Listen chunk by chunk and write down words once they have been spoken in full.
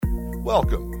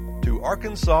Welcome to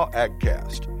Arkansas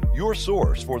AgCast, your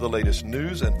source for the latest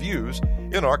news and views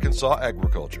in Arkansas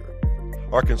agriculture.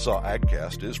 Arkansas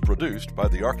AgCast is produced by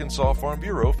the Arkansas Farm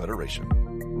Bureau Federation.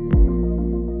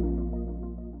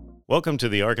 Welcome to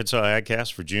the Arkansas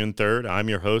AgCast for June 3rd. I'm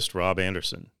your host, Rob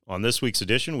Anderson. On this week's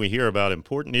edition, we hear about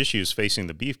important issues facing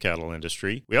the beef cattle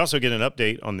industry. We also get an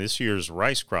update on this year's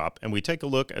rice crop, and we take a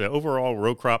look at overall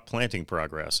row crop planting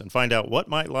progress and find out what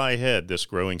might lie ahead this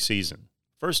growing season.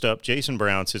 First up, Jason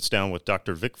Brown sits down with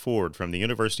Dr. Vic Ford from the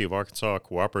University of Arkansas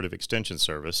Cooperative Extension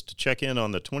Service to check in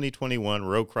on the 2021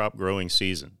 row crop growing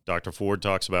season. Dr. Ford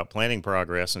talks about planting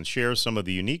progress and shares some of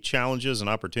the unique challenges and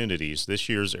opportunities this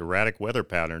year's erratic weather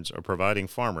patterns are providing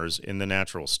farmers in the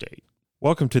natural state.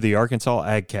 Welcome to the Arkansas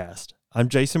AgCast. I'm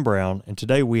Jason Brown, and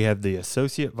today we have the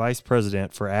Associate Vice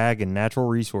President for Ag and Natural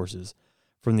Resources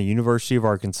from the University of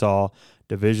Arkansas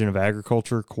Division of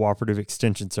Agriculture Cooperative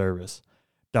Extension Service,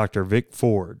 Dr. Vic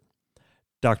Ford.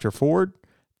 Dr. Ford,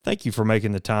 thank you for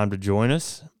making the time to join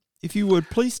us. If you would,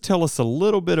 please tell us a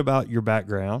little bit about your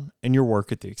background and your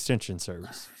work at the Extension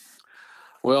Service.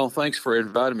 Well, thanks for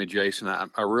inviting me, Jason.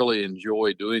 I really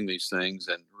enjoy doing these things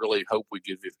and really hope we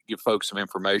give folks some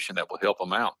information that will help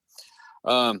them out.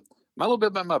 A little bit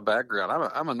about my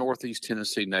background. I'm a Northeast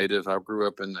Tennessee native. I grew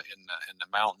up in the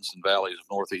mountains and valleys of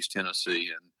Northeast Tennessee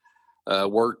and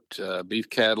worked beef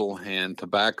cattle and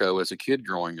tobacco as a kid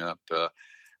growing up.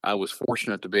 I was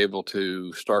fortunate to be able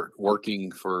to start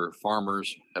working for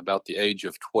farmers about the age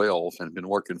of 12 and been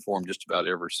working for them just about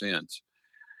ever since.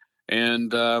 And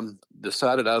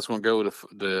decided I was going to go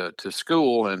to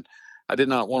school, and I did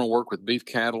not want to work with beef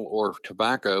cattle or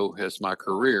tobacco as my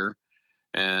career.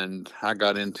 And I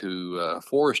got into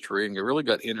forestry and really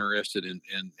got interested in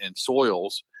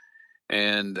soils,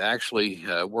 and actually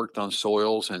worked on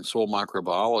soils and soil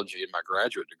microbiology in my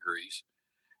graduate degrees,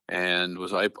 and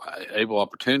was able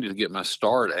opportunity to get my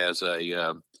start as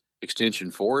a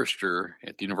extension forester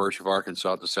at the University of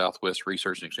Arkansas at the Southwest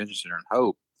Research and Extension Center in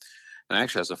Hope. And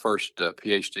actually, as the first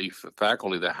PhD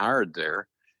faculty they hired there,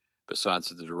 besides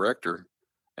the director,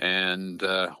 and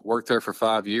worked there for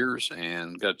 5 years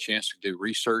and got a chance to do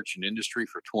research and industry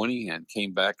for 20, and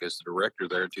came back as the director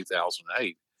there in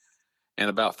 2008. And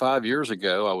about 5 years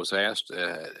ago, I was asked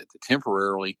to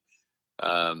temporarily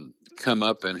come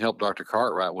up and help Dr.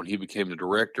 Cartwright when he became the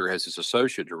director as his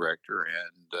associate director.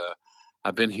 And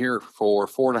I've been here for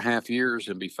 4.5 years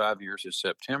and be 5 years in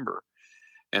September,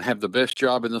 and have the best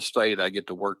job in the state. I get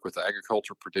to work with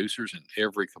agriculture producers in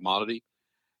every commodity.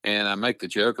 And I make the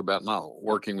joke about not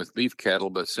working with beef cattle,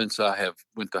 but since I have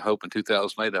went to Hope in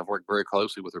 2008, I've worked very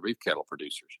closely with the beef cattle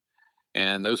producers.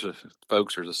 And those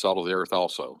folks are the salt of the earth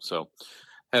also. So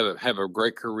have a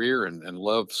great career and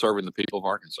love serving the people of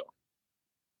Arkansas.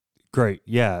 Great.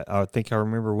 Yeah, I think I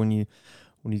remember when you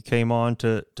came on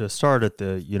to start at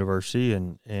the university,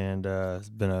 and it's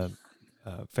been a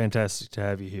fantastic to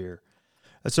have you here.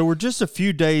 So we're just a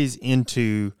few days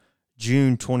into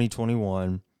June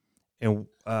 2021, and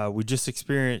we just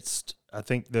experienced, I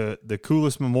think, the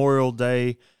coolest Memorial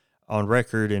Day on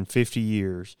record in 50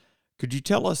 years. Could you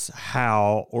tell us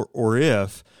how or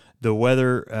if the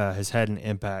weather has had an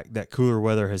impact, that cooler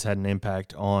weather has had an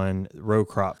impact on row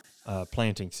crop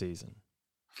planting season?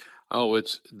 Oh,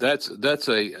 that's a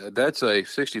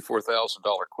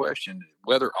 $64,000 question.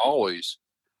 Weather always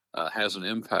has an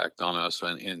impact on us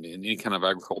in any kind of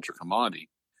agriculture commodity.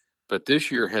 But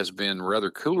this year has been rather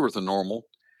cooler than normal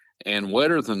and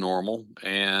wetter than normal.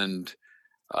 And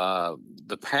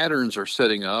the patterns are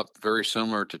setting up very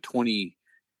similar to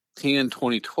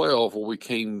 2012, where we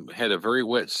had a very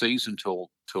wet season till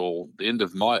the end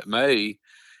of May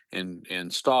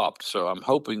and stopped. So I'm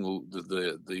hoping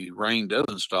the rain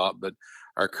doesn't stop, but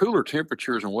our cooler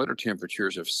temperatures and wetter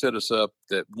temperatures have set us up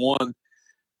that one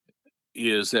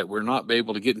is that we're not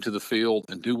able to get into the field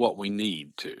and do what we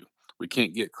need to. We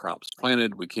can't get crops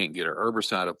planted. We can't get our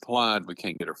herbicide applied. We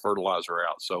can't get our fertilizer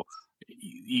out. So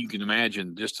you can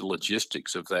imagine just the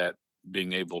logistics of that,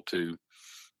 being able to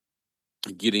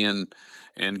get in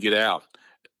and get out.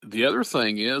 The other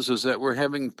thing is that we're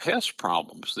having pest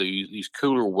problems. These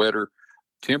cooler, wetter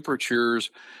temperatures,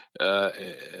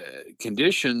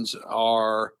 conditions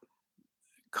are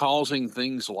causing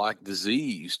things like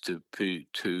disease to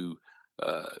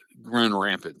run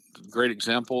rampant. Great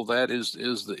example of that is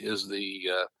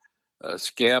the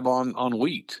scab on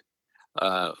wheat.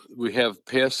 We have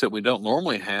pests that we don't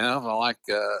normally have, like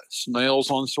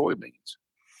snails on soybeans.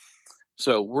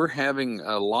 So we're having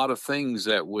a lot of things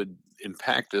that would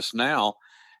impact us now.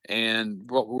 And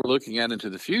what we're looking at into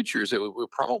the future is that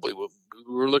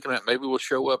we're looking at maybe we'll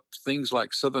show up things like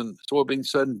soybean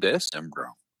sudden death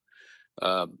syndrome.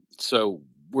 So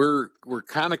we're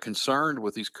kind of concerned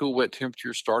with these cool, wet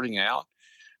temperatures starting out.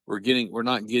 We're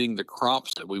not getting the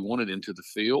crops that we wanted into the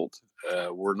field.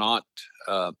 We're not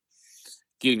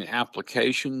getting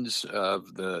applications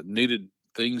of the needed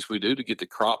things we do to get the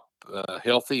crop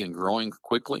healthy and growing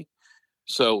quickly.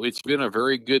 So it's been a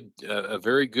very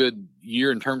good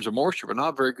year in terms of moisture, but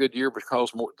not a very good year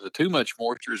because the too much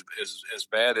moisture is as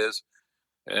bad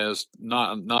as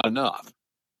not enough.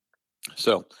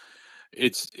 So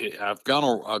I've gone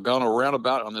a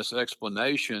roundabout on this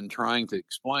explanation trying to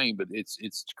explain, but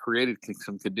it's created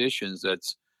some conditions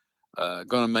that's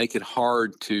going to make it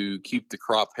hard to keep the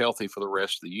crop healthy for the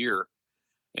rest of the year.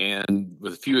 And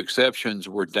with a few exceptions,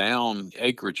 we're down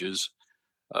acreages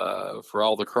for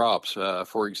all the crops.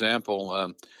 For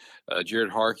example, Jared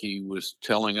Harkey was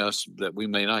telling us that we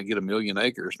may not get 1 million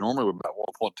acres. Normally, we're about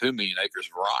 1.2 million acres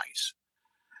of rice.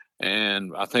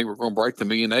 And I think we're going to break the 1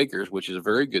 million acres, which is a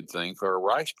very good thing for our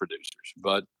rice producers.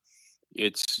 But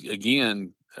it's,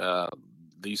 again,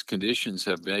 these conditions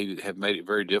have made it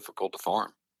very difficult to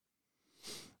farm.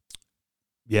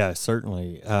 Yeah,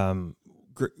 certainly.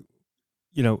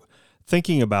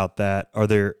 Thinking about that, are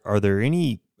there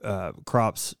any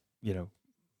crops,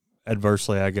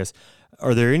 adversely, I guess,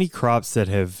 are there any crops that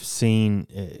have seen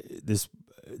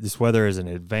this weather as an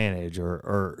advantage,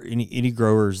 or any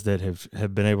growers that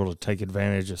have been able to take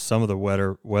advantage of some of the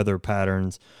weather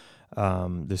patterns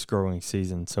this growing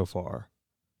season so far?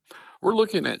 We're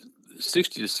looking at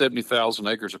 60 to 70,000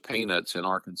 acres of peanuts in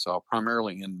Arkansas,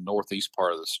 primarily in the northeast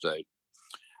part of the state.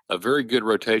 A very good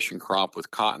rotation crop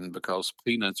with cotton because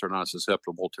peanuts are not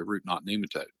susceptible to root knot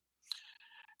nematode.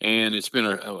 And it's been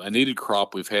a needed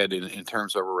crop we've had in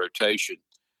terms of a rotation.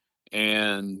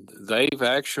 And they've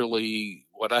actually,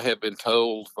 what I have been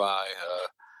told by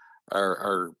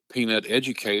our peanut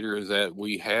educator, is that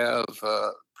we have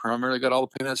primarily got all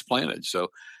the peanuts planted.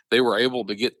 So they were able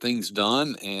to get things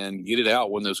done and get it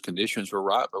out when those conditions were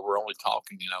right, but we're only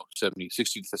talking,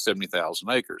 60 to 70,000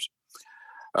 acres.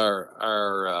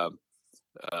 Our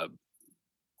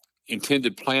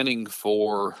intended planting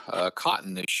for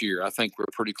cotton this year, I think we're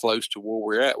pretty close to where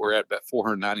we're at. We're at about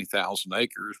 490,000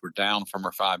 acres. We're down from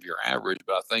our 5-year average,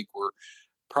 but I think we're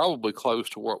probably close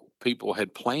to what people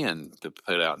had planned to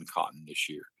put out in cotton this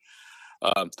year.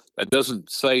 That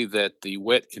doesn't say that the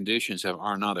wet conditions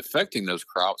are not affecting those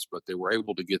crops, but they were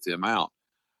able to get them out.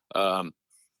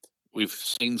 We've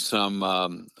seen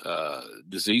some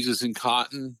diseases in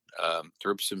cotton.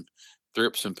 Thrips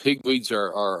and pigweeds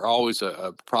are always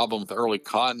a problem with early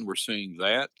cotton. We're seeing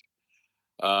that.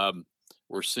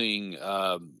 We're seeing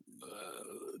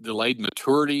delayed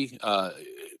maturity.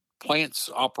 Plants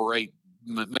operate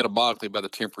metabolically by the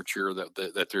temperature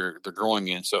that they're growing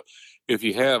in. So if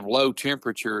you have low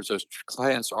temperatures, those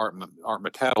plants aren't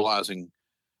metabolizing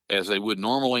as they would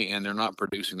normally, and they're not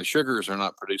producing the sugars, they're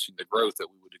not producing the growth that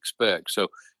we would expect. So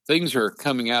things are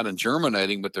coming out and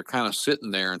germinating, but they're kind of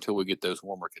sitting there until we get those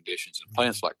warmer conditions. And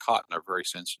plants like cotton are very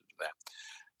sensitive to that.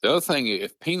 The other thing,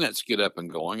 if peanuts get up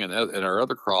and going and our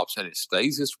other crops, and it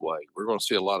stays this way, we're going to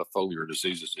see a lot of foliar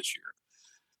diseases this year.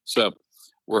 So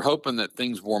we're hoping that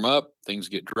things warm up, things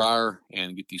get drier,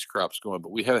 and get these crops going.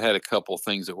 But we have had a couple of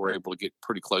things that we're able to get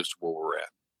pretty close to where we're at.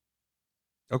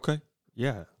 Okay.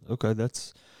 Yeah. Okay.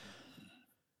 That's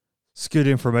good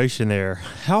information there.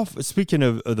 Speaking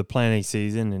of the planting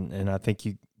season, and I think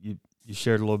you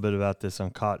shared a little bit about this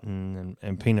on cotton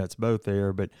and peanuts both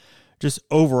there, but just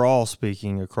overall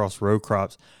speaking across row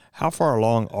crops, how far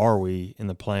along are we in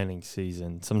the planting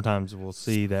season? Sometimes we'll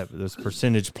see that those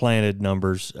percentage planted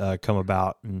numbers come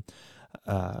about, and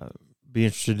be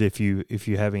interested if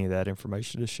you have any of that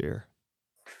information to share.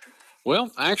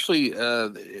 Well, actually,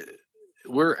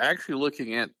 we're actually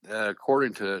looking at,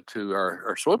 according to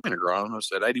our soybean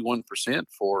agronomists, at 81%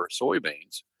 for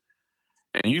soybeans.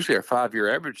 And usually our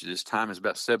 5-year average this time is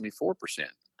about 74%.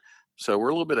 So we're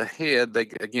a little bit ahead.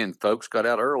 Folks got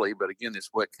out early, but again, this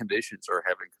wet conditions are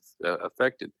having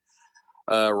affected.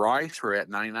 Rice, we're at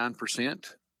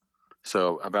 99%.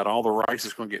 So about all the rice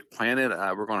is going to get planted.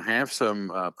 We're going to have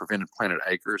some prevented planted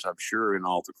acres, I'm sure, in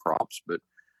all the crops, but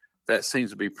that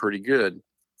seems to be pretty good.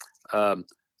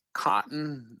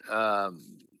 Cotton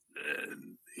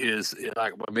is,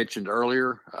 like I mentioned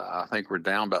earlier, I think we're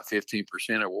down about 15%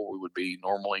 of what we would be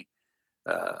normally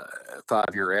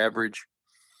 5-year average.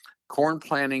 Corn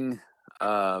planting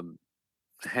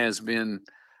has been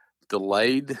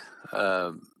delayed,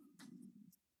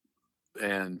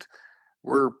 and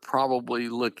we're probably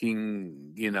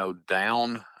looking,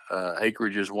 down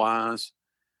acreages wise,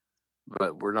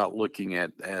 but we're not looking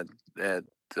at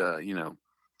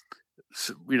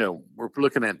we're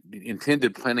looking at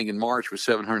intended planting in March with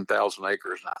 700,000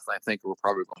 acres. And I think we're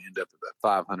probably going to end up at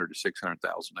about 500 to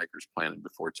 600,000 acres planted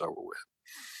before it's over with.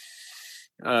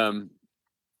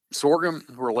 Sorghum,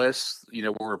 we're less,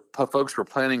 folks were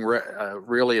planting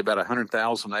really about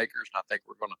 100,000 acres. And I think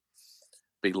we're going to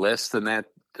be less than that,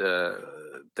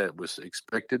 that was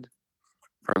expected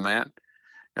from that.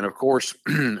 And of course,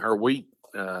 our wheat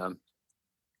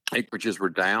acreages were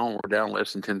down. We're down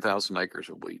less than 10,000 acres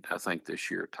of wheat, I think,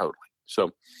 this year totally.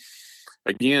 So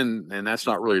again, and that's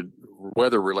not really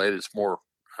weather related; it's more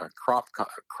crop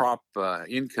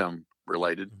income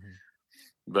related. Mm-hmm.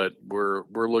 But we're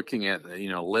looking at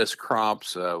less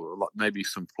crops, maybe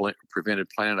some prevented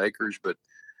planted acres, but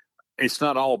it's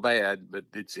not all bad. But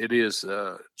it is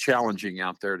challenging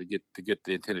out there to get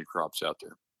the intended crops out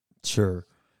there. Sure.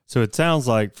 So it sounds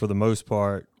like for the most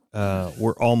part,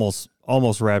 we're almost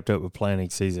wrapped up with planting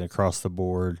season across the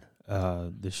board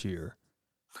this year.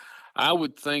 I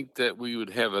would think that we would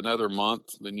have another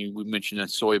month. Then we mentioned that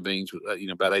soybeans,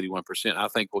 about 81%. I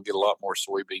think we'll get a lot more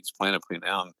soybeans planted between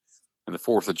now and the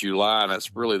 4th of July, and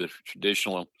that's really the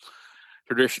traditional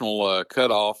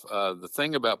cutoff. The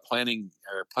thing about planting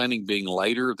being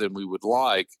later than we would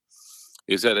like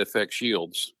is that it affects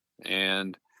yields.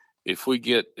 And if we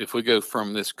go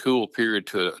from this cool period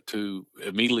to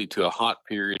immediately to a hot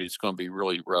period, it's going to be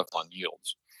really rough on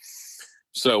yields.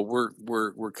 So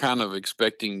we're kind of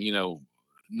expecting,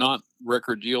 not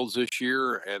record yields this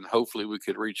year, and hopefully we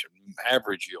could reach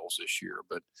average yields this year.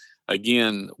 But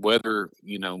again, weather,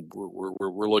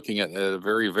 we're looking at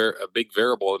a big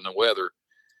variable in the weather.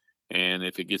 And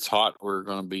if it gets hot, we're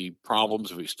going to be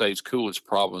problems. If it stays cool, it's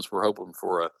problems. We're hoping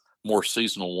for a more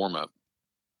seasonal warm up.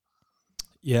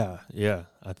 Yeah.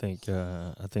 I think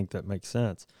that makes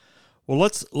sense. Well,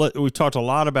 we talked a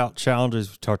lot about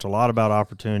challenges. We talked a lot about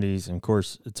opportunities, and of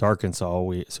course, it's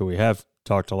Arkansas. So we have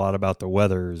talked a lot about the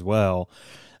weather as well.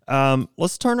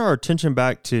 Let's turn our attention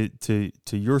back to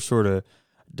your sort of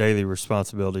daily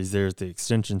responsibilities there at the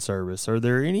Extension Service. Are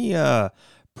there any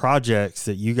projects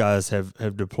that you guys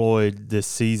have deployed this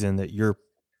season that you're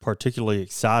particularly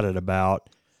excited about?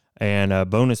 And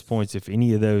bonus points if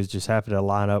any of those just happen to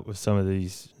line up with some of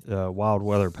these wild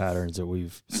weather patterns that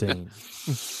we've seen.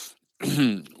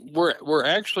 We're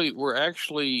actually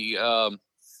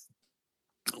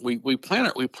we plan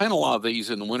a lot of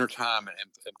these in the wintertime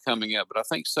and coming up, but I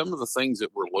think some of the things that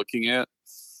we're looking at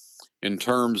in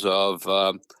terms of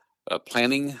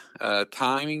planting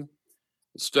timing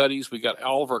studies, we got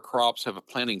all of our crops have a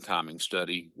planting timing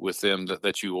study with them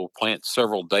that you will plant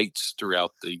several dates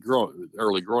throughout the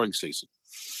early growing season.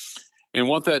 And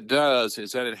what that does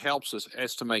is that it helps us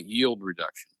estimate yield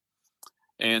reduction.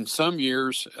 And some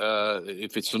years,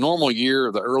 if it's a normal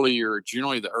year,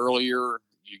 generally the earlier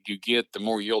you get, the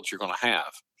more yields you're going to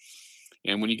have.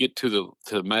 And when you get to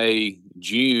May,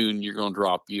 June, you're going to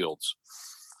drop yields.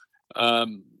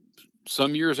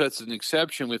 Some years that's an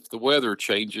exception if the weather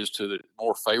changes to the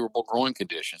more favorable growing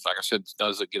conditions. Like I said, it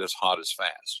doesn't get as hot as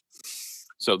fast.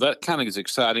 So that kind of is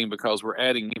exciting because we're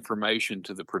adding information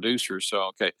to the producers. So,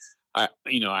 okay, I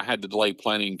had to delay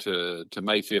planting to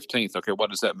May 15th. Okay, what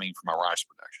does that mean for my rice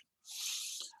production?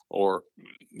 Or,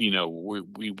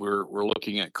 we're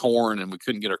looking at corn and we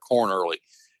couldn't get our corn early.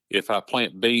 If I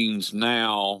plant beans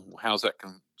now, how's that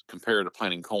compare to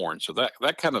planting corn? So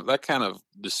that kind of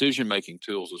decision making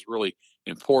tools is really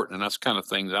important, and that's kind of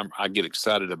things I get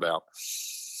excited about.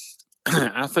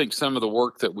 I think some of the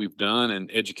work that we've done and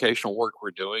educational work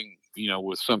we're doing,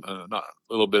 with some not a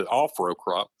little bit off row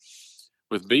crop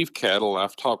with beef cattle.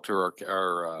 I've talked to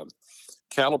our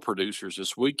cattle producers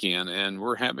this weekend, and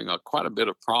we're having quite a bit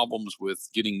of problems with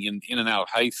getting in and out of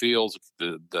hay fields.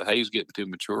 The hay's getting too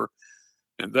mature,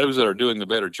 and those that are doing the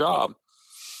better job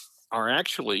are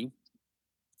actually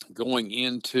going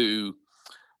into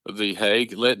the hay,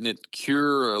 letting it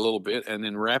cure a little bit, and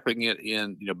then wrapping it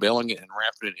in, baling it and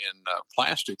wrapping it in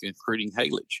plastic and creating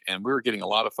haylage. And we're getting a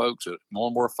lot of more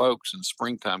and more folks in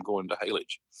springtime going to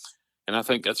haylage. And I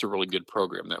think that's a really good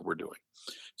program that we're doing.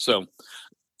 So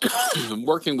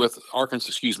working with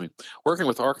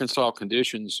Arkansas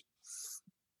conditions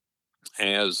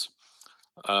as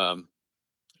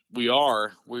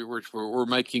we're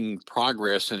making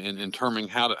progress in determining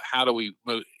how do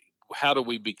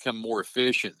we become more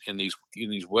efficient in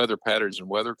these weather patterns and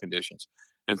weather conditions,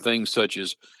 and things such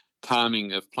as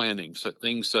timing of planting, so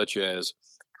things such as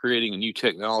creating a new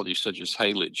technology such as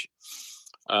haylage,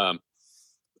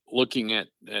 looking at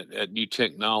new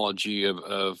technology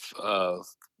of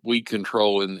weed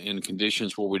control in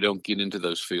conditions where we don't get into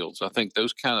those fields. I think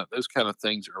those kind of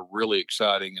things are really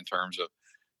exciting in terms of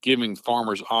giving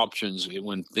farmers options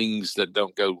when things that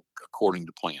don't go according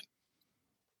to plan.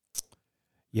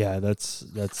 Yeah, that's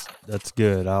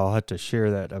good. I'll have to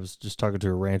share that. I was just talking to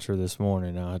a rancher this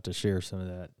morning. I'll have to share some of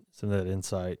that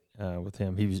insight with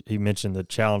him. He mentioned the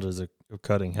challenges of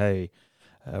cutting hay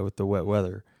with the wet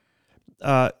weather.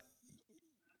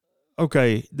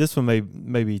 Okay, this one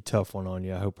may be a tough one on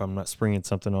you. I hope I'm not springing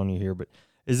something on you here, but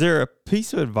is there a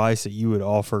piece of advice that you would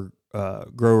offer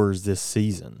growers this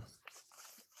season?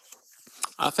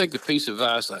 I think the piece of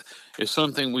advice is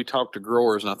something we talk to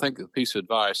growers, and I think the piece of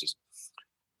advice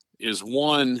is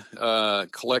one,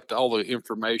 collect all the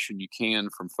information you can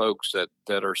from folks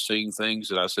that are seeing things.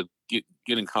 That I said, get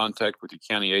in contact with your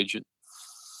county agent,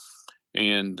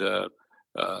 and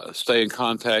stay in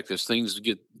contact as things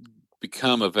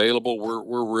become available.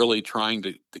 We're really trying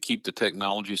to keep the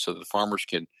technology so that the farmers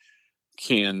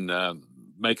can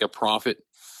make a profit,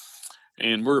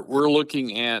 and we're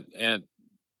looking at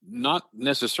not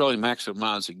necessarily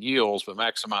maximizing yields, but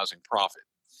maximizing profit.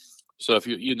 So if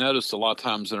you notice a lot of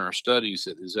times in our studies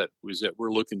that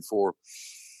we're looking for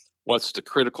what's the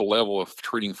critical level of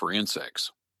treating for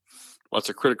insects, what's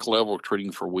the critical level of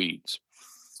treating for weeds,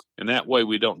 and that way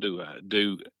we don't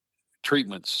do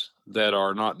treatments that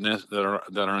are that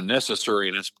are unnecessary,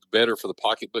 and it's better for the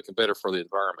pocketbook and better for the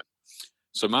environment.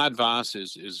 So my advice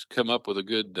is come up with a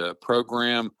good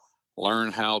program,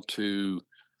 learn how to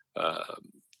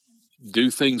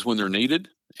do things when they're needed,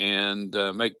 and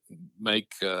make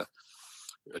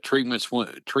treatments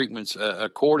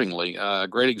accordingly. A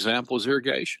great example is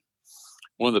irrigation.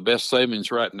 One of the best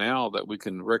savings right now that we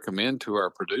can recommend to our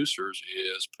producers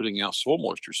is putting out soil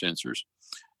moisture sensors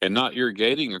and not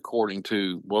irrigating according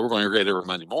to, well, we're going to irrigate every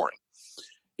Monday morning.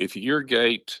 If you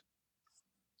irrigate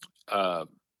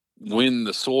when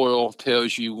the soil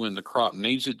tells you when the crop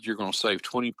needs it, you're going to save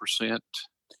 20%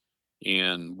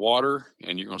 in water,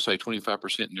 and you're going to save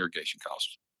 25% in irrigation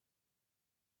costs.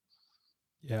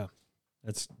 Yeah,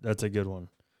 that's a good one.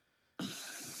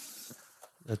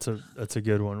 That's a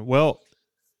good one. Well,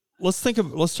 let's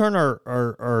turn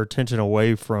our attention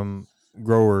away from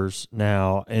growers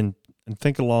now and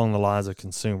think along the lines of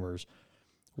consumers.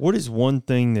 What is one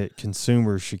thing that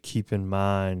consumers should keep in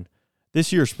mind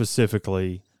this year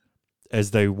specifically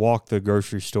as they walk the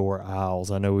grocery store aisles?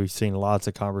 I know we've seen lots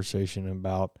of conversation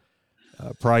about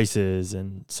prices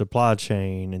and supply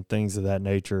chain and things of that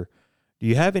nature. Do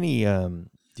you have any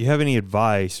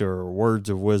advice or words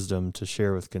of wisdom to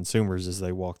share with consumers as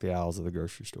they walk the aisles of the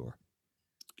grocery store?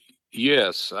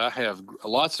 Yes, I have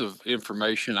lots of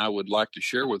information I would like to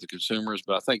share with the consumers,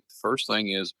 but I think the first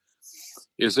thing is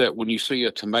that when you see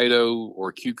a tomato or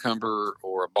a cucumber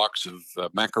or a box of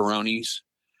macaronis,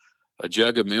 a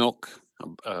jug of milk,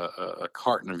 a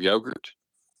carton of yogurt,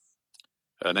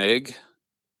 an egg,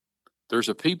 there's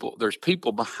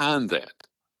people behind that.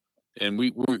 And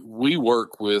we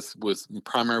work with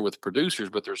primarily with producers,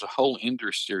 but there's a whole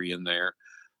industry in there.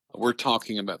 We're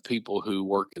talking about people who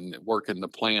work in the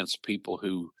plants, people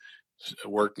who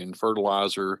work in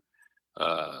fertilizer,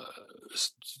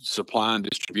 supply and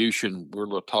distribution.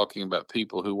 We're talking about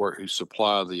people who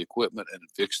supply the equipment and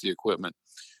fix the equipment.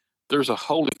 There's a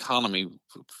whole economy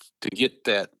to get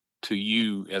that to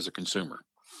you as a consumer,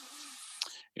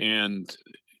 and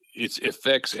it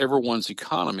affects everyone's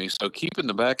economy. So keep in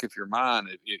the back of your mind,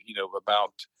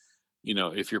 about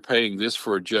if you're paying this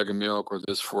for a jug of milk or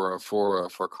this for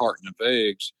a carton of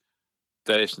eggs,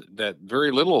 that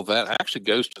very little of that actually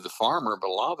goes to the farmer, but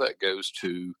a lot of that goes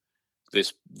to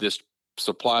this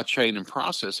supply chain and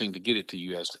processing to get it to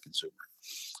you as the consumer.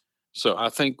 So I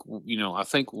think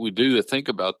we do to think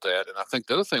about that, and I think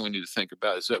the other thing we need to think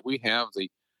about is that we have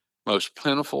the most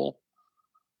plentiful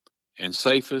and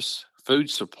safest food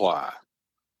supply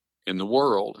in the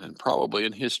world and probably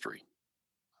in history.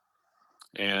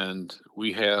 And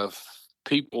we have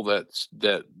people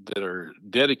that are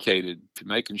dedicated to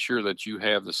making sure that you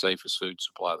have the safest food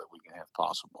supply that we can have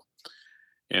possible.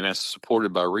 And that's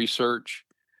supported by research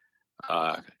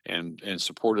and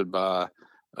supported by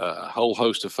a whole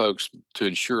host of folks to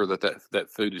ensure that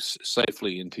food is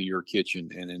safely into your kitchen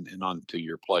and onto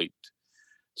your plate,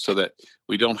 so that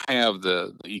we don't have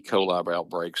the E. coli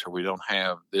outbreaks, or we don't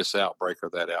have this outbreak or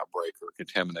that outbreak or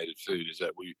contaminated food. Is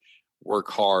that we work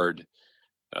hard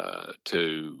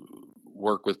to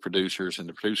work with producers, and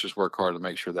the producers work hard to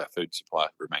make sure that food supply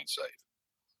remains safe.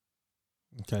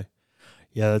 Okay.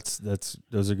 Yeah,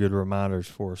 those are good reminders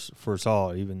for us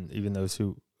all, even those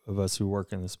of us who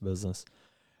work in this business.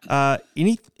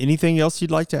 Anything else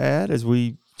you'd like to add as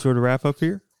we sort of wrap up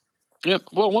here? Yeah,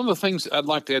 well, one of the things I'd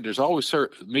like to add, there's always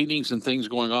meetings and things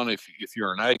going on if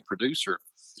you're an ag producer,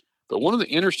 But one of the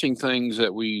interesting things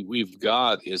that we've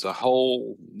got is a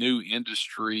whole new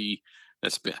industry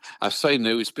that's been, I say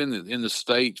new, it's been in the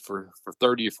state for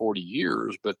 30 or 40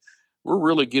 years, but we're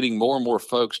really getting more and more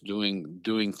folks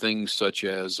doing things such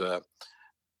as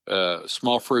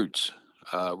small fruits.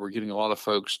 We're getting a lot of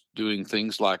folks doing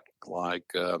things like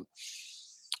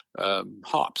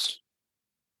hops.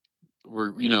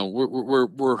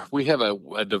 We have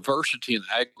a diversity in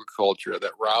agriculture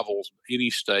that rivals any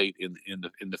state in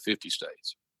the 50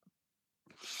 states.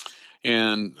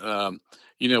 And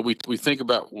we think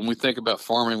about, when we think about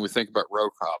farming, we think about row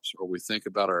crops, or we think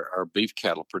about our beef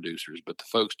cattle producers. But the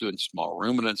folks doing small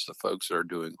ruminants, the folks that are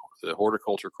doing the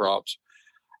horticulture crops,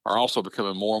 are also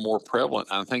becoming more and more prevalent.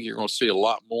 I think you're going to see a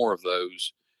lot more of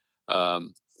those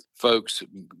folks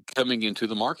coming into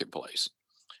the marketplace.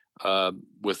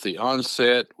 With the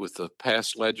onset, with the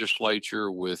past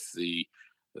legislature, with the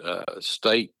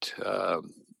state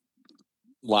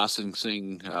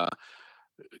licensing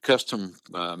custom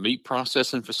meat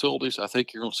processing facilities, I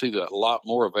think you're going to see a lot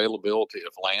more availability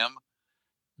of lamb,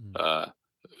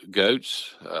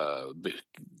 goats,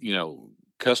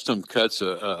 custom cuts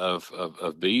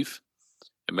of beef,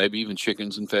 and maybe even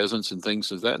chickens and pheasants and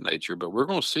things of that nature. But we're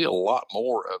going to see a lot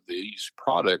more of these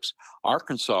products,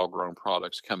 Arkansas grown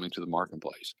products, coming to the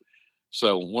marketplace.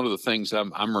 So one of the things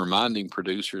I'm reminding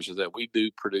producers is that we do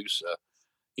produce,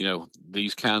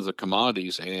 these kinds of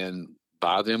commodities, and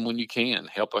buy them when you can.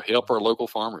 Help our local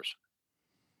farmers.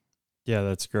 Yeah,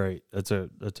 that's great. That's a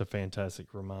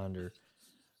fantastic reminder.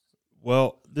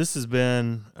 Well, this has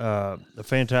been a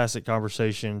fantastic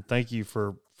conversation. Thank you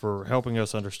for helping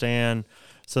us understand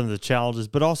some of the challenges,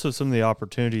 but also some of the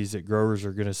opportunities that growers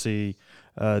are going to see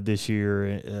this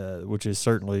year, which is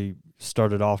certainly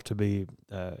started off to be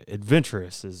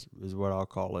adventurous, is what I'll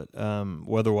call it,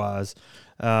 weather-wise.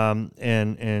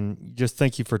 And just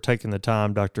thank you for taking the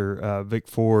time, Dr. Vic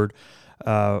Ford,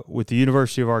 with the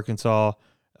University of Arkansas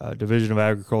Division of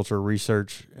Agriculture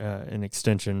Research and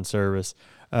Extension Service.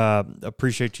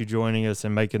 Appreciate you joining us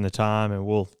and making the time, and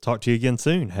we'll talk to you again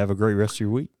soon. Have a great rest of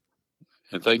your week.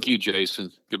 And thank you,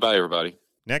 Jason. Goodbye, everybody.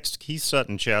 Next, Keith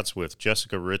Sutton chats with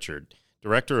Jessica Richard,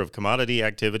 Director of Commodity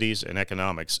Activities and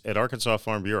Economics at Arkansas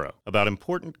Farm Bureau, about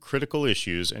important critical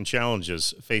issues and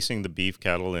challenges facing the beef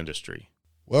cattle industry.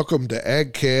 Welcome to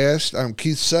AgCast. I'm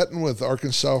Keith Sutton with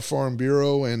Arkansas Farm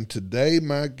Bureau, and today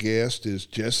my guest is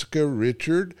Jessica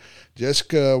Richard.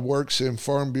 Jessica works in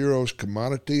Farm Bureau's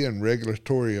Commodity and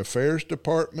Regulatory Affairs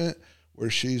Department, where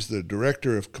she's the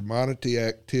Director of Commodity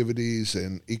Activities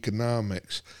and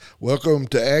Economics. Welcome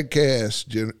to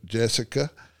AgCast,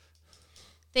 Jessica.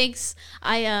 Thanks.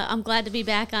 I'm glad to be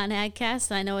back on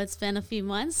AgCast. I know it's been a few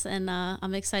months, and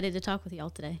I'm excited to talk with y'all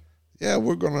today. Yeah,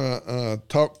 we're going to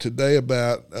talk today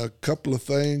about a couple of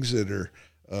things that are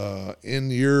in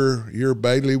your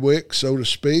bailiwick, so to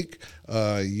speak.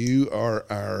 You are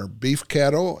our beef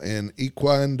cattle and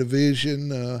equine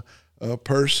division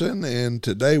person, and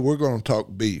today we're going to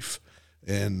talk beef.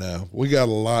 And we got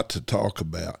a lot to talk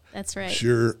about. That's right.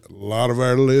 Sure, a lot of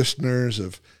our listeners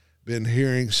have been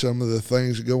hearing some of the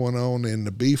things going on in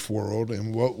the beef world,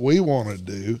 and what we want to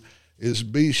do is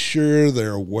be sure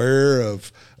they're aware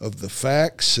of the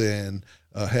facts and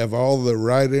have all the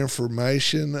right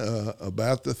information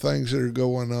about the things that are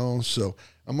going on. So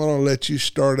I'm going to let you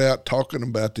start out talking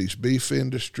about these beef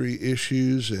industry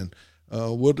issues, and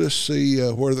we'll just see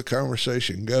where the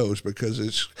conversation goes, because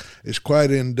it's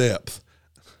quite in depth.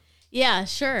 Yeah,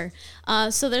 sure.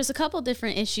 So there's a couple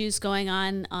different issues going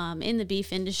on in the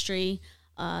beef industry.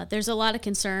 There's a lot of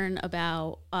concern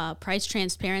about price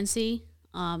transparency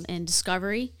and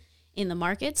discovery in the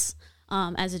markets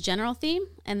as a general theme.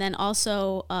 And then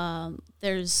also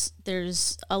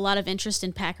there's a lot of interest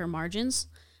in packer margins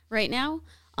right now.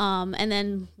 And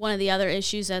then one of the other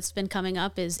issues that's been coming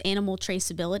up is animal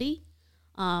traceability,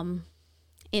 in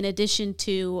addition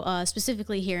to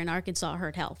specifically here in Arkansas,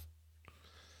 herd health.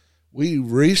 We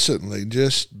recently,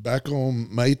 just back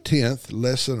on May 10th,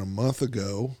 less than a month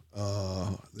ago,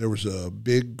 there was a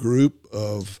big group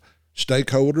of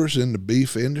stakeholders in the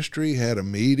beef industry had a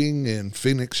meeting in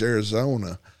Phoenix,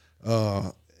 Arizona.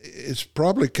 It's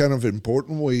probably kind of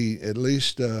important we at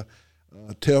least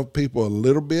tell people a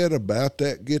little bit about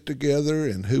that get-together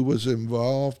and who was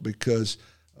involved, because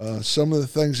some of the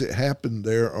things that happened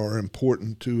there are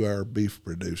important to our beef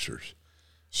producers.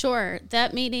 Sure.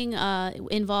 That meeting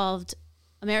involved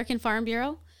American Farm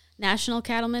Bureau, National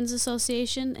Cattlemen's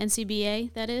Association,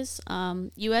 NCBA, that is,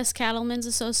 U.S. Cattlemen's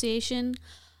Association,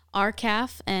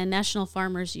 RCAF, and National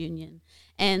Farmers Union.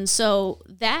 And so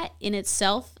that in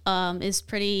itself is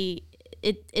pretty,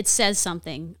 it says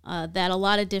something that a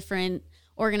lot of different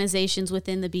organizations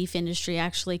within the beef industry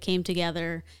actually came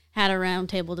together, had a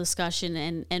roundtable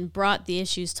discussion, and brought the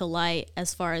issues to light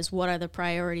as far as what are the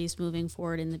priorities moving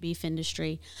forward in the beef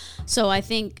industry. So I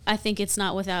think it's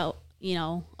not without,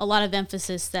 a lot of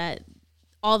emphasis that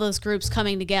all those groups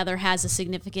coming together has a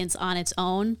significance on its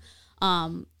own,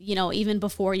 even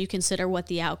before you consider what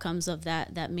the outcomes of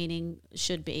that meeting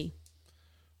should be.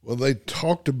 Well, they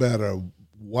talked about a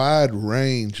wide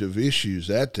range of issues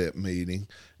at that meeting,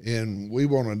 and we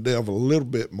want to delve a little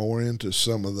bit more into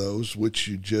some of those, which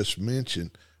you just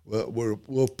mentioned. Well,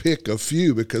 we'll pick a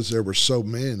few because there were so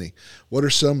many. What are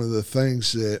some of the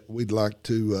things that we'd like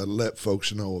to let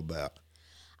folks know about?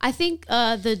 I think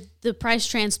the price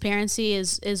transparency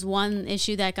is one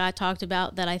issue that got talked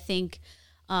about that I think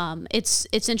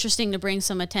it's interesting to bring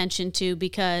some attention to,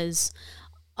 because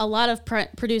a lot of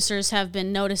producers have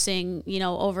been noticing,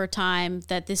 over time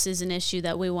that this is an issue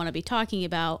that we want to be talking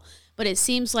about. But it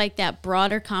seems like that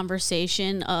broader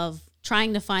conversation of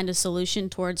trying to find a solution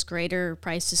towards greater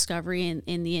price discovery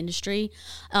in the industry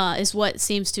is what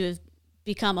seems to have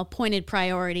become a pointed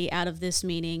priority out of this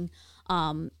meeting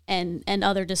and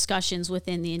other discussions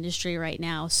within the industry right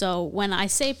now. So when I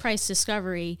say price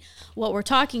discovery, what we're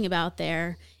talking about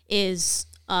there is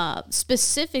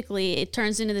specifically, it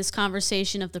turns into this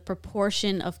conversation of the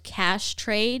proportion of cash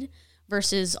trade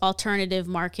versus alternative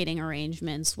marketing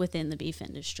arrangements within the beef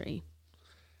industry.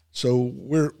 So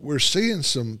we're seeing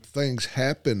some things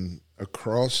happen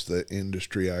across the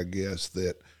industry, I guess,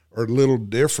 that are a little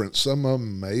different. Some of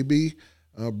them may be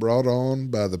brought on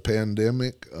by the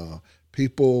pandemic.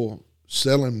 People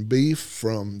selling beef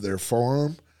from their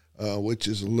farm, which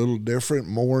is a little different.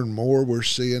 More and more we're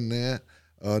seeing that.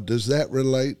 Does that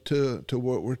relate to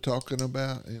what we're talking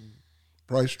about in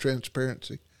price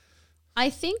transparency? I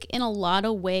think in a lot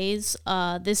of ways,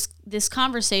 this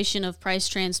conversation of price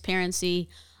transparency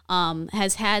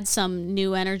has had some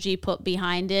new energy put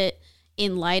behind it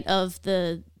in light of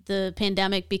the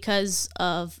pandemic because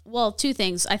of, well, two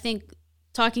things. I think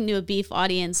talking to a beef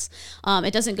audience,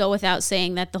 it doesn't go without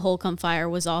saying that the Holcomb fire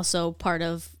was also part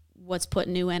of what's put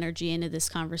new energy into this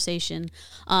conversation.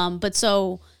 But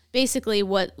so basically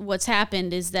what's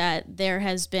happened is that there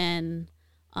has been,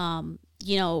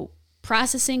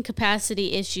 processing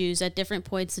capacity issues at different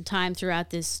points in time throughout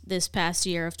this past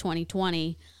year of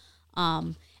 2020.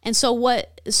 And so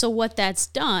what that's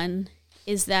done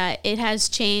is that it has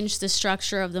changed the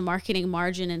structure of the marketing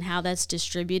margin and how that's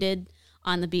distributed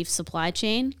on the beef supply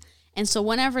chain. And so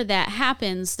whenever that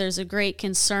happens, there's a great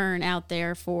concern out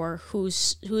there for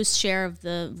whose share of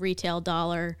the retail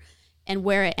dollar and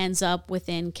where it ends up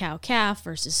within cow-calf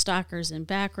versus stockers and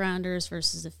backgrounders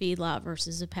versus a feedlot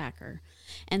versus a packer.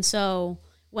 And so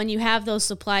when you have those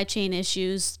supply chain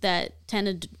issues that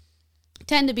tend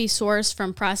to be sourced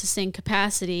from processing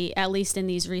capacity, at least in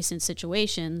these recent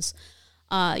situations,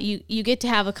 you get to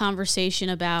have a conversation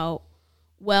about,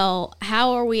 well,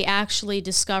 how are we actually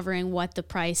discovering what the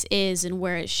price is and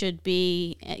where it should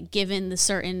be given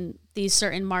these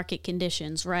certain market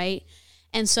conditions, right?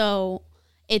 And so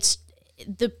it's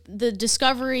the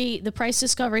price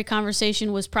discovery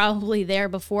conversation was probably there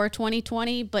before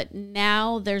 2020, but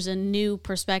now there's a new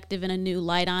perspective and a new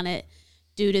light on it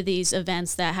due to these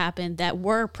events that happened that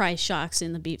were price shocks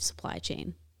in the beef supply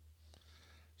chain.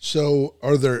 So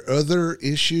are there other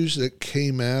issues that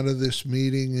came out of this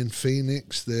meeting in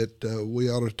Phoenix that we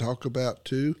ought to talk about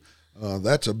too?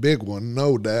 That's a big one,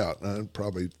 no doubt, and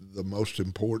probably the most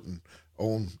important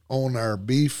on our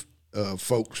beef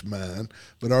folks' mind.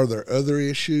 But are there other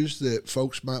issues that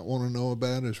folks might want to know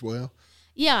about as well?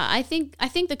 Yeah, I think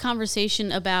the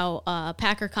conversation about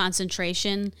packer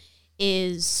concentration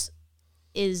is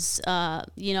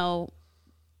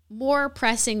more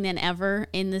pressing than ever,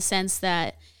 in the sense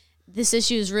that this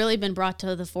issue has really been brought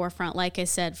to the forefront, like I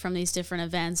said, from these different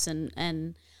events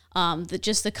and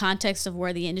just the context of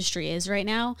where the industry is right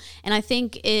now. And I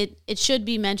think it should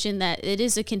be mentioned that it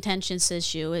is a contentious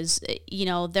issue.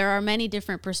 There are many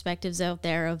different perspectives out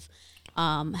there of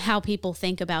how people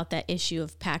think about that issue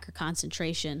of packer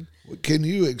concentration. Can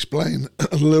you explain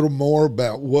a little more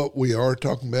about what we are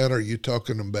talking about? Are you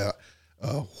talking about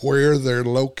where they're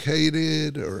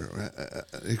located, or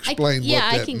explain what that means? Yeah,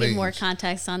 I can give more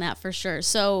context on that for sure.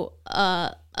 So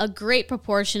a great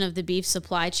proportion of the beef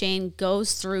supply chain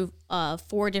goes through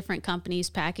 4 different companies'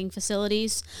 packing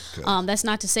facilities. Okay. That's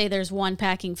not to say there's one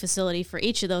packing facility for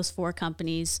each of those 4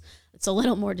 companies. It's a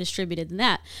little more distributed than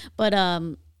that. But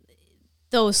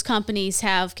those companies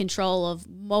have control of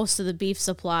most of the beef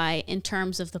supply in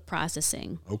terms of the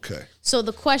processing. Okay. So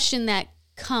the question that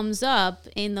comes up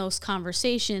in those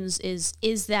conversations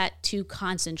is that too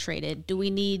concentrated? Do we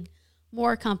need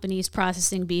more companies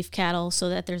processing beef cattle so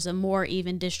that there's a more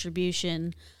even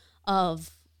distribution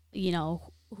of,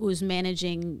 who's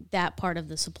managing that part of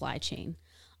the supply chain.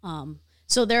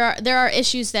 So there are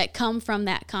issues that come from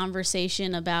that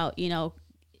conversation about,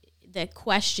 the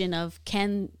question of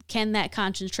can that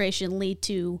concentration lead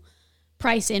to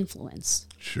price influence?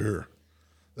 Sure.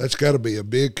 That's got to be a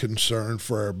big concern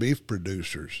for our beef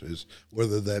producers, is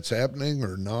whether that's happening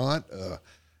or not.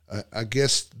 I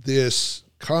guess this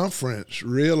conference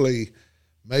really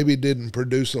maybe didn't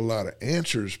produce a lot of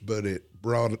answers, but it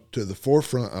brought to the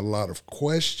forefront a lot of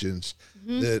questions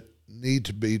that need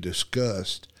to be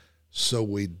discussed so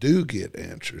we do get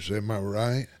answers. Am I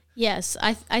right? Yes.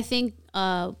 I think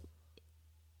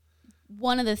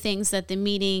one of the things that the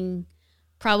meeting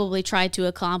probably tried to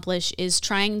accomplish is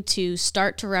trying to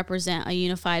start to represent a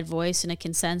unified voice and a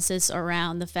consensus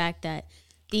around the fact that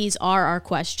these are our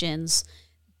questions.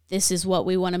 This is what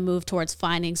we want to move towards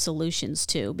finding solutions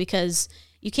to, because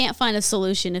you can't find a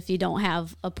solution if you don't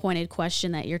have a pointed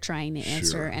question that you're trying to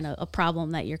answer and a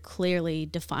problem that you're clearly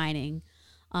defining.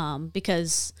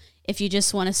 Because if you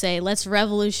just want to say, let's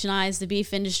revolutionize the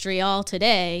beef industry all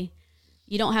today,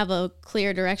 you don't have a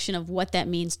clear direction of what that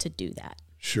means to do that.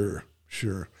 Sure.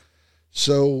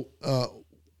 So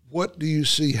what do you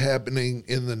see happening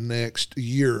in the next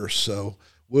year or so?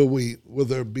 Will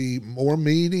there be more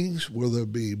meetings? Will there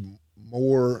be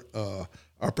more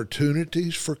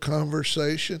opportunities for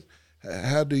conversation?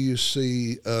 How do you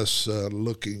see us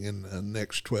looking in the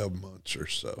next 12 months or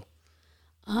so?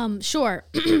 Sure.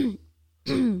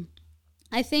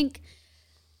 I think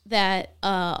that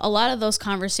a lot of those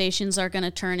conversations are going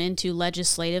to turn into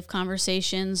legislative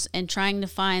conversations and trying to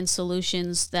find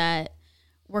solutions that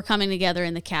we're coming together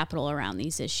in the Capitol around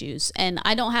these issues. And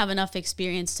I don't have enough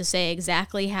experience to say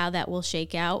exactly how that will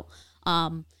shake out,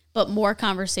 but more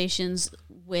conversations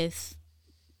with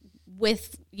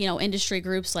industry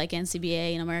groups like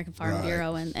NCBA and American Farm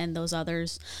Bureau and those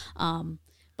others,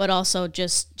 but also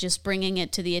just bringing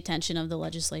it to the attention of the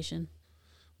legislation.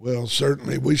 Well,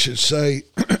 certainly we should say,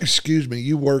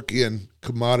 you work in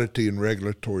commodity and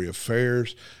regulatory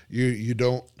affairs. You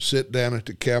don't sit down at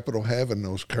the Capitol having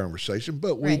those conversations,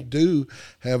 but we do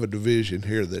have a division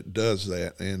here that does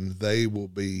that, and they will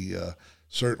be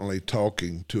certainly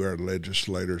talking to our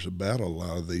legislators about a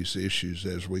lot of these issues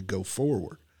as we go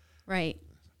forward. Right.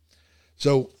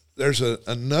 So there's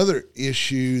another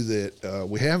issue that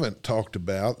we haven't talked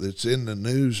about that's in the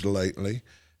news lately,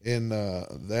 and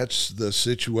that's the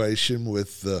situation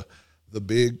with the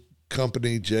big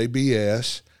company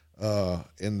JBS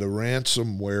and the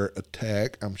ransomware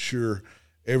attack. I'm sure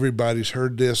everybody's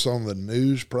heard this on the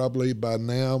news probably by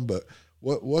now, but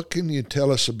what can you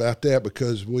tell us about that?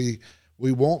 Because we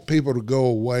want people to go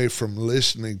away from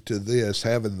listening to this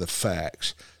having the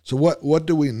facts. So what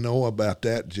do we know about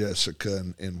that, Jessica,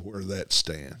 and where that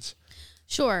stands?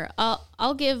 Sure.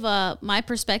 I'll give my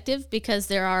perspective, because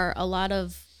there are a lot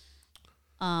of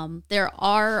there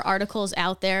are articles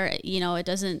out there.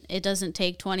 It doesn't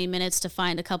take 20 minutes to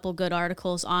find a couple good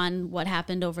articles on what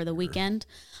happened over the weekend.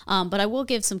 But I will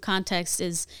give some context.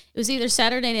 It was either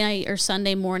Saturday night or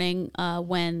Sunday morning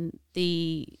when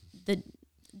the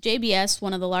JBS,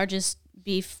 one of the largest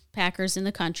beef packers in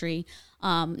the country,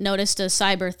 noticed a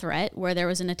cyber threat where there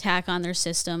was an attack on their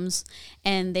systems,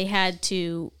 and they had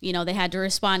to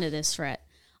respond to this threat.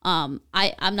 I'm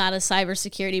not a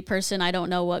cybersecurity person. I don't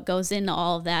know what goes into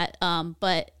all of that.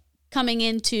 But coming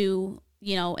into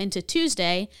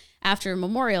Tuesday after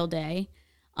Memorial Day,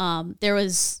 there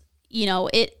was,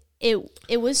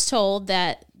 it was told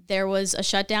that there was a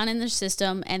shutdown in their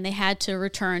system and they had to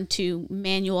return to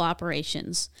manual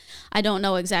operations. I don't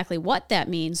know exactly what that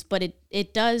means, but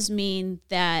it does mean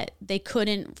that they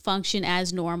couldn't function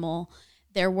as normal.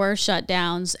 There were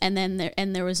shutdowns, and then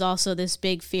there was also this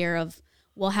big fear of,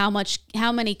 well, how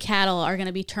many cattle are going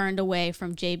to be turned away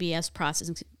from JBS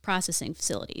processing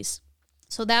facilities?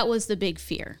 So that was the big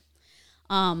fear.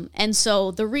 And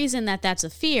so the reason that that's a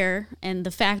fear, and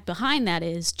the fact behind that,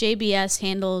 is JBS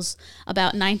handles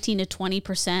about 19 to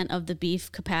 20% of the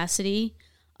beef capacity,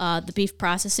 the beef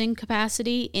processing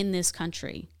capacity in this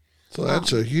country. So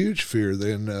that's a huge fear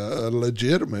then, a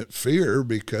legitimate fear,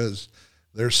 because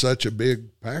they're such a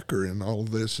big packer and all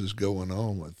of this is going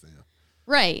on with them.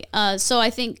 Right. So I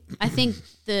think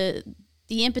the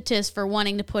impetus for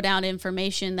wanting to put out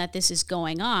information that this is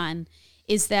going on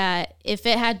is that if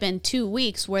it had been 2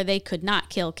 weeks where they could not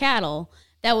kill cattle,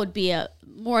 that would be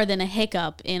more than a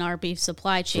hiccup in our beef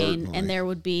supply chain. Certainly. And there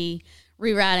would be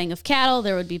rerouting of cattle.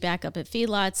 There would be backup at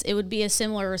feedlots. It would be a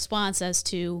similar response as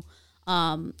to,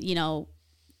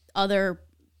 other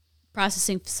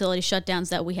processing facility shutdowns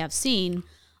that we have seen.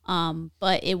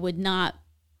 But it would not.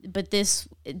 But this,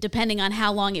 depending on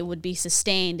how long it would be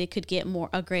sustained, it could get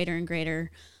a greater and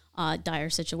greater dire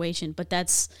situation.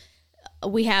 But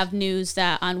we have news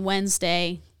that on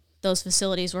Wednesday, those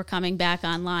facilities were coming back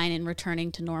online and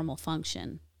returning to normal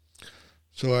function.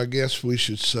 So I guess we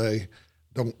should say,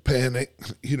 don't panic.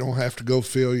 You don't have to go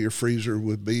fill your freezer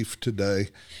with beef today.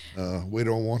 We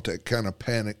don't want that kind of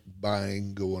panic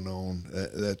buying going on.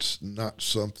 That's not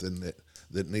something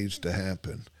that needs to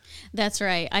happen. That's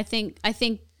right. I think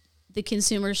the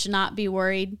consumers should not be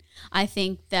worried. I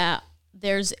think that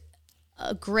there's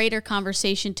a greater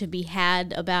conversation to be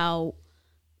had about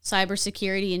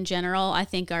cybersecurity in general. I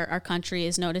think our country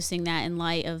is noticing that in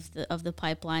light of the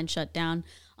pipeline shutdown.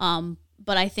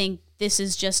 But I think this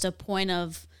is just a point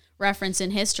of reference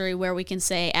in history where we can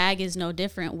say ag is no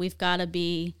different. We've got to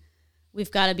be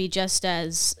just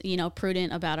as,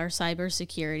 prudent about our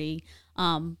cybersecurity.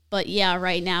 But yeah,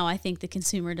 right now I think the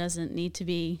consumer doesn't need to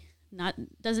be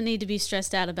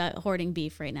stressed out about hoarding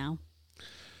beef right now.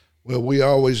 Well, we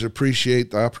always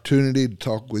appreciate the opportunity to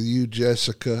talk with you,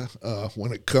 Jessica.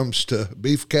 When it comes to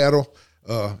beef cattle,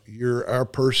 you're our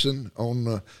person on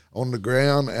the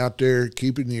ground out there,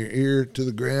 keeping your ear to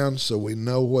the ground so we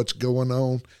know what's going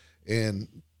on. And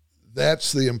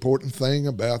that's the important thing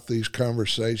about these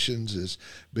conversations, is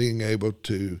being able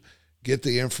to get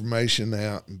the information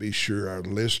out and be sure our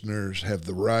listeners have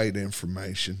the right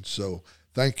information. So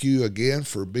thank you again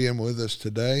for being with us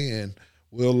today, and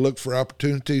we'll look for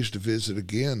opportunities to visit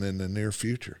again in the near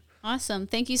future. Awesome.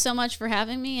 Thank you so much for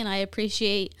having me, and I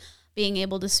appreciate being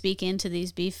able to speak into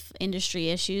these beef industry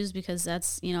issues because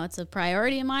that's, it's a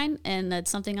priority of mine, and that's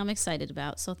something I'm excited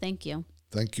about. So thank you.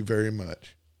 Thank you very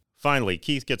much. Finally,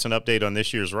 Keith gets an update on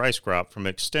this year's rice crop from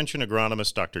Extension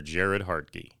agronomist Dr. Jared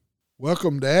Hartke.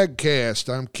 Welcome to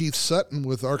AgCast. I'm Keith Sutton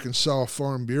with Arkansas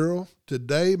Farm Bureau.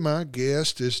 Today, my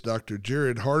guest is Dr.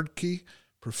 Jared Hartke,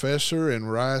 professor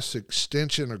and rice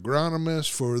extension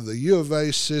agronomist for the U of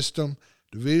A System,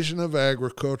 Division of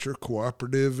Agriculture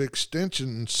Cooperative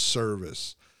Extension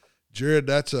Service. Jared,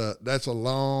 that's a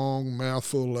long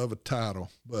mouthful of a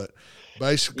title, but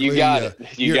basically you got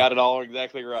it. You got it all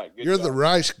exactly right. Good you're job. The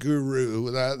rice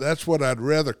guru. That's what I'd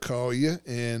rather call you,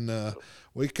 and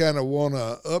we kind of want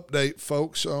to update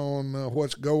folks on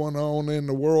what's going on in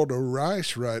the world of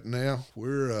rice right now.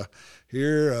 We're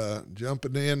here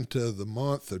jumping into the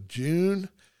month of June,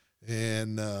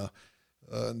 and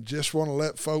just want to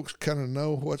let folks kind of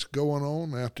know what's going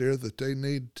on out there that they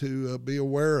need to be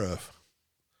aware of.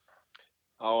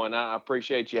 Oh, and I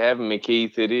appreciate you having me,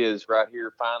 Keith. It is right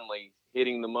here finally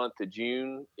hitting the month of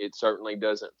June. It certainly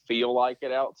doesn't feel like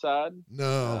it outside.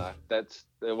 No. That's,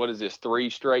 what is this,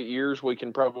 3 straight years we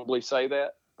can probably say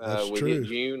that? That's we true. hit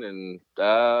June and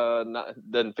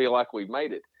doesn't feel like we've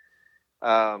made it.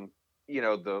 The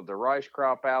rice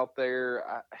crop out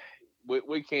there,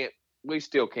 we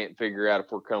still can't figure out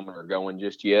if we're coming or going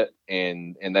just yet.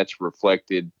 And that's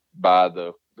reflected by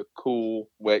the cool,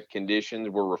 wet conditions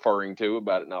we're referring to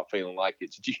about it not feeling like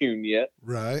it's June yet.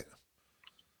 Right.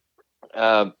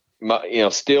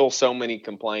 Still so many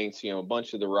complaints, a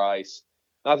bunch of the rice,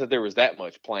 not that there was that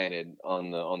much planted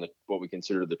on the what we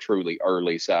consider the truly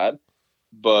early side,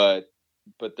 but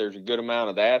there's a good amount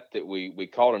of that we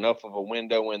caught enough of a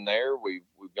window in there. We've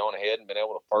gone ahead and been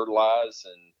able to fertilize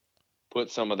and put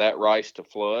some of that rice to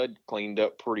flood, cleaned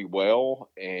up pretty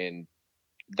well, and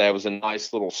that was a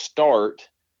nice little start.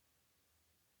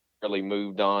 Really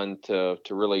moved on to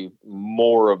really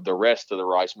more of the rest of the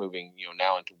rice, moving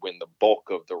now into when the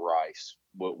bulk of the rice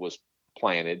was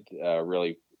planted,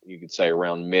 really you could say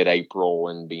around mid-April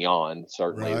and beyond.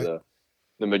 Certainly right.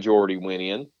 the majority went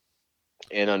in,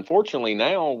 and unfortunately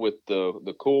now with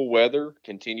the cool weather,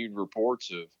 continued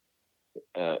reports of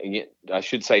again, I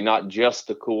should say not just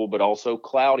the cool but also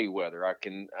cloudy weather. I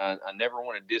never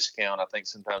want to discount. I think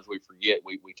sometimes we forget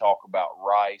we talk about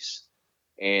rice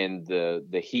and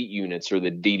the heat units or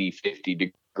the DD 50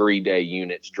 degree day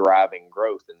units driving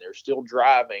growth, and they're still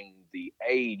driving the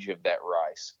age of that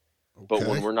rice. Okay. But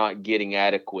when we're not getting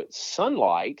adequate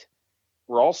sunlight,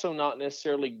 we're also not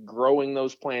necessarily growing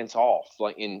those plants off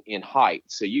like in height.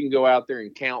 So you can go out there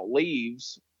and count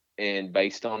leaves, and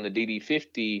based on the DD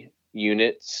 50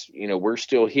 units, we're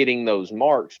still hitting those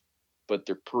marks, but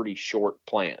they're pretty short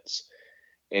plants.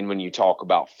 And when you talk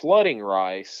about flooding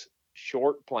rice,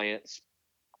 short plants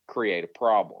create a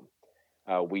problem.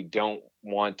 We don't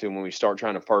want to, when we start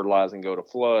trying to fertilize and go to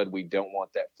flood, we don't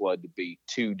want that flood to be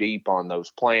too deep on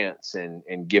those plants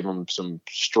and give them some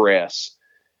stress.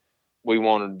 We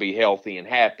want them to be healthy and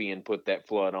happy and put that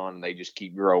flood on, and they just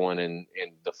keep growing and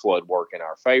the flood work in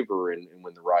our favor. And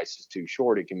when the rice is too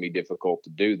short, it can be difficult to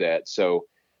do that. So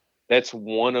that's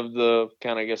one of the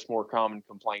kind of, I guess, more common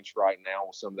complaints right now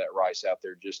with some of that rice out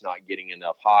there, just not getting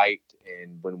enough height.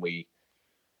 And when we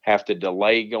have to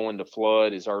delay going to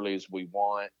flood as early as we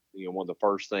want, one of the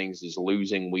first things is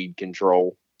losing weed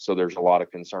control. So there's a lot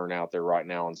of concern out there right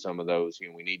now on some of those.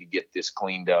 We need to get this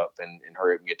cleaned up and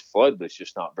hurry up and get to flood, but it's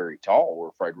just not very tall. We're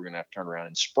afraid we're going to have to turn around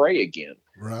and spray again.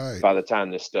 Right. By the time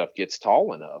this stuff gets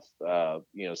tall enough,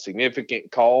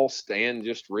 significant cost and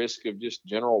just risk of just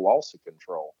general loss of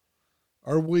control.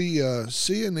 Are we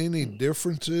seeing any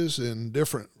differences in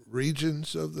different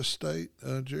regions of the state,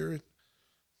 Jared?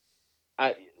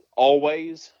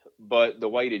 Always, but the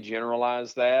way to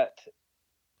generalize that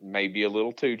may be a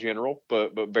little too general,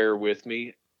 but bear with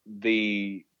me.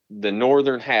 The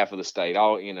northern half of the state,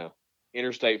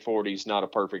 Interstate 40 is not a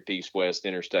perfect east-west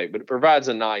interstate, but it provides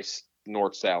a nice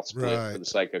north-south split for the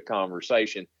sake of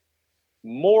conversation.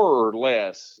 More or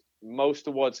less, most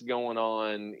of what's going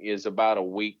on is about a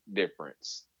week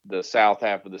difference. The south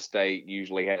half of the state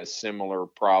usually has similar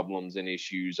problems and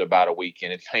issues about a week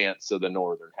in advance of the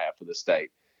northern half of the state.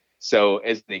 So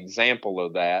as an example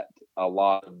of that, a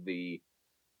lot of the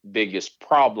biggest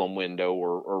problem window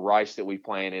or rice that we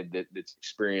planted that's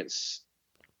experienced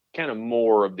kind of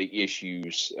more of the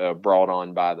issues brought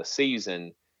on by the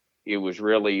season, it was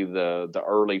really the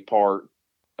early part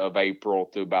of April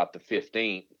through about the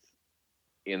 15th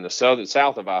in the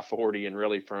south of I-40, and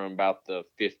really from about the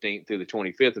 15th through the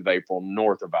 25th of April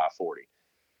north of I-40.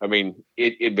 I mean,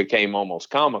 it became almost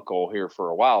comical here for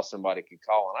a while. Somebody could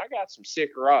call and I got some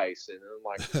sick rice. And I'm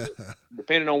like,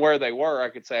 depending on where they were, I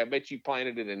could say, I bet you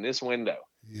planted it in this window.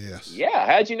 Yes. Yeah.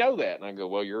 How'd you know that? And I go,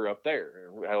 well, you're up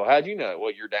there. Well, how'd you know?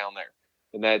 Well, you're down there.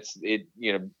 And that's it,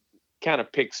 kind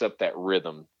of picks up that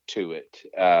rhythm to it.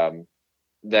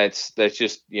 That's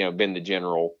just, been the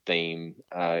general theme.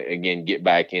 Again, get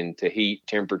back into heat,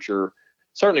 temperature.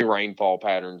 Certainly rainfall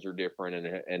patterns are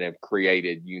different and have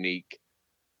created unique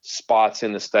spots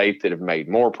in the state that have made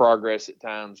more progress at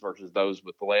times versus those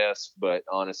with less. But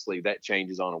honestly, that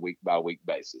changes on a week by week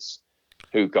basis.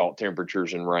 Who caught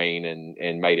temperatures and rain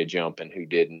and made a jump and who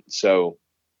didn't. So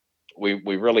we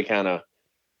really kind of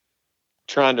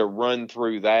trying to run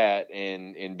through that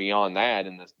and beyond that,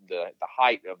 and the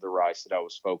height of the rice that I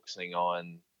was focusing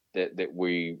on, that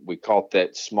we caught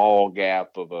that small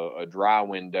gap of a dry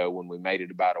window when we made it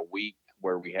about a week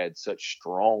where we had such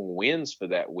strong winds for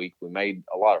that week. We made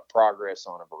a lot of progress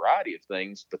on a variety of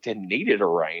things, but then needed a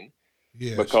rain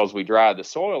because we dried the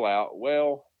soil out.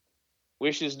 Well,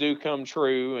 wishes do come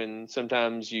true, and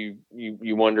sometimes you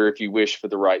wonder if you wish for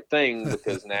the right thing,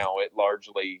 because now it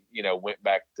largely went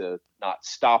back to not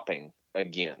stopping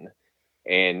again,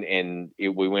 and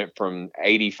we went from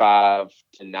 85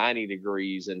 to 90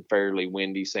 degrees and fairly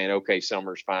windy, saying okay,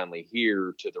 summer's finally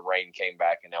here, to the rain came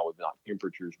back and now we've knocked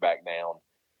temperatures back down,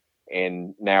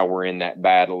 and now we're in that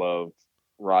battle of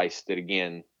rice that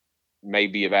again may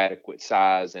be of adequate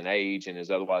size and age and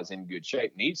is otherwise in good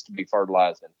shape, needs to be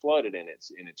fertilized and flooded, and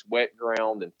it's wet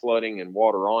ground and flooding and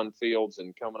water on fields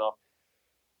and coming off,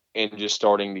 and just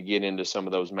starting to get into some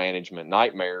of those management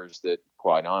nightmares that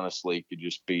quite honestly could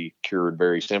just be cured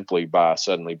very simply by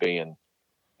suddenly being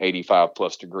 85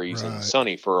 plus degrees and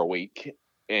sunny for a week,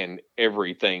 and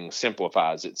everything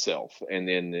simplifies itself. And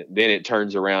then it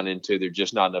turns around into there's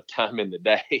just not enough time in the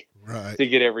day to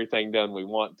get everything done we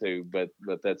want to. But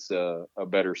that's a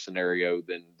better scenario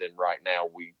than right now.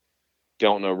 We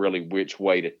don't know really which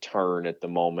way to turn at the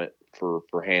moment for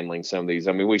handling some of these.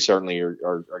 I mean, we certainly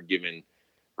are giving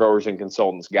growers and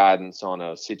consultants guidance on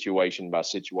a situation by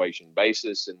situation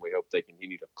basis, and we hope they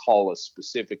continue to call us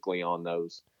specifically on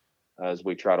those as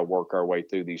we try to work our way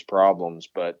through these problems.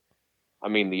 But I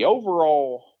mean, the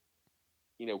overall,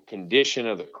 condition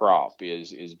of the crop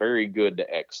is very good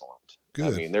to excellent.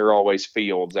 Good. I mean, there are always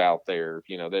fields out there,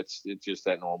 it's just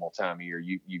that normal time of year.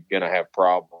 You're going to have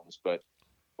problems, but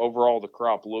overall the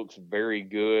crop looks very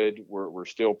good. We're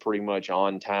still pretty much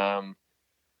on time.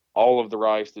 All of the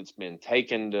rice that's been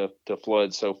taken to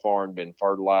flood so far and been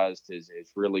fertilized is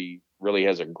really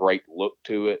has a great look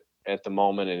to it at the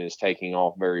moment and is taking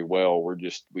off very well. We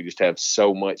just have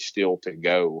so much still to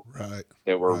go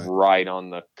that we're right on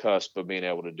the cusp of being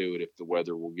able to do it if the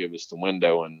weather will give us the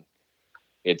window. And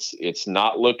it's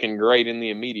not looking great in the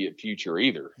immediate future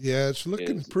either. Yeah, it's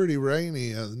looking pretty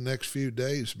rainy the next few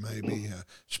days, maybe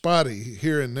spotty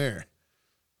here and there.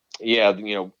 Yeah,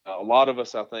 a lot of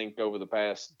us, I think, over the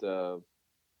past day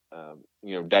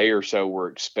or so, we're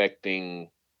expecting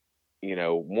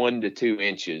 1 to 2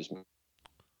 inches.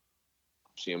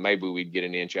 So, maybe we'd get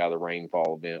an inch out of the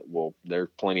rainfall event. Well, there's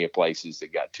plenty of places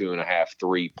that got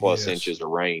 2.5, 3+ inches of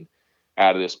rain.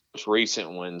 out of this most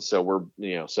recent one. So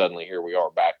we're, suddenly here we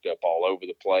are backed up all over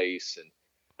the place. And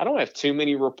I don't have too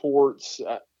many reports.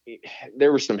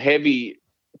 There were some heavy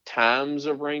times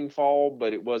of rainfall,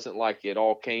 but it wasn't like it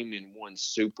all came in one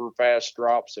super fast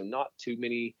drop. So not too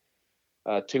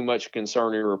much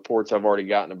concerning reports I've already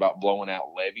gotten about blowing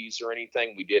out levees or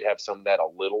anything. We did have some of that a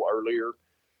little earlier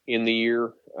in the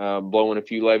year, blowing a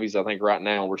few levees. I think right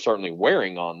now we're certainly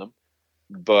wearing on them,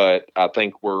 but I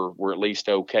think we're at least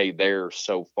okay there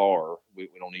so far. We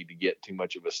don't need to get too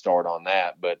much of a start on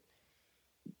that, but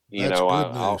That's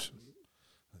good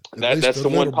news. That's the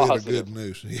one positive. Good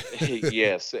news.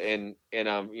 Yes, and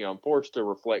I'm forced to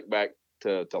reflect back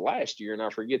to last year, and I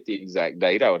forget the exact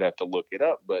date. I would have to look it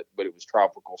up, but it was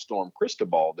Tropical Storm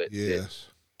Cristobal that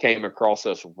came across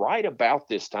us right about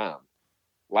this time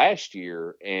last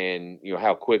year, and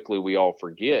how quickly we all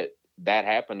forget that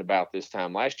happened about this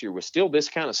time last year. Was still this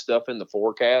kind of stuff in the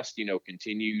forecast,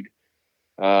 continued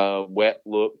wet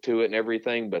look to it and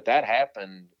everything, but that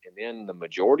happened, and then the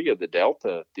majority of the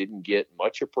Delta didn't get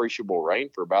much appreciable rain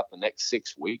for about the next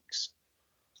 6 weeks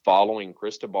following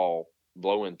Cristobal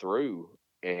blowing through,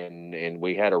 and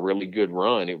we had a really good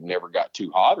run. It never got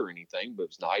too hot or anything, but it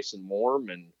was nice and warm,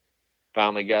 and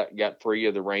finally got free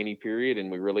of the rainy period,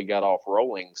 and we really got off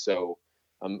rolling. So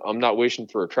I'm not wishing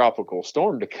for a tropical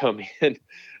storm to come in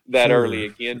that early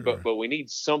again, but we need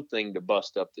something to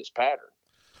bust up this pattern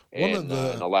and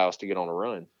allow us to get on a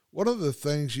run. One of the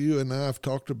things you and I have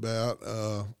talked about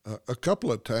a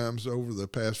couple of times over the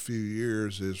past few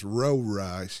years is row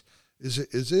rice.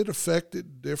 Is it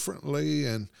affected differently,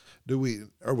 and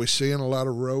are we seeing a lot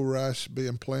of row rice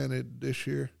being planted this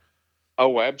year?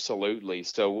 Oh, absolutely.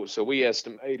 So we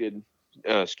estimated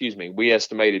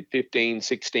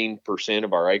 15-16%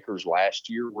 of our acres last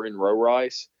year were in row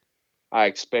rice. I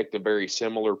expect a very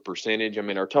similar percentage. I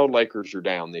mean, our total acres are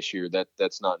down this year.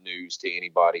 That's not news to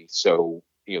anybody. So,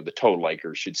 the total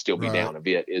acres should still be down a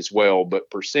bit as well. But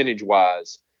percentage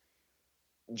wise,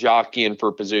 jockeying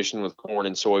for position with corn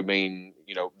and soybean,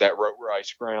 that row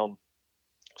rice ground,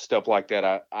 stuff like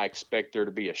that, I expect there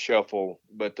to be a shuffle,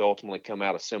 but to ultimately come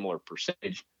out a similar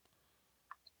percentage.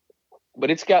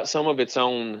 But it's got some of its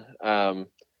own,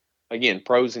 again,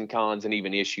 pros and cons and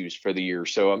even issues for the year.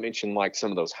 So I mentioned like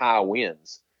some of those high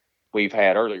winds we've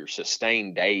had earlier,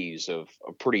 sustained days of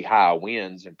pretty high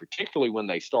winds, and particularly when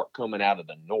they start coming out of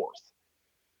the north.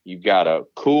 You've got a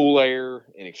cool air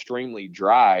and extremely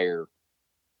dry air.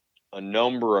 A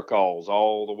number of calls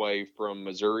all the way from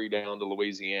Missouri down to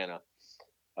Louisiana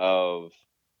of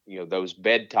those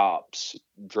bed tops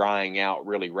drying out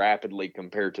really rapidly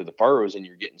compared to the furrows, and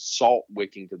you're getting salt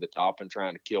wicking to the top and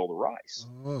trying to kill the rice.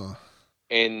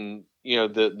 And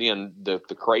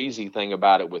the crazy thing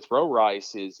about it with row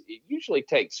rice is it usually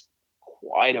takes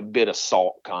quite a bit of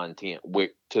salt content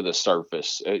wick to the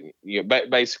surface.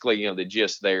 Basically, the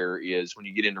gist there is when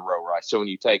you get into row rice. So when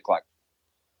you take like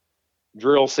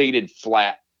drill seeded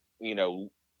flat,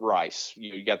 rice,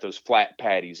 you got those flat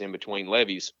patties in between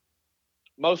levees.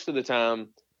 Most of the time,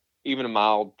 even a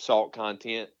mild salt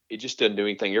content, it just doesn't do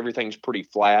anything. Everything's pretty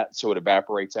flat, so it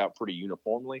evaporates out pretty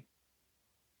uniformly.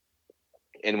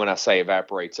 And when I say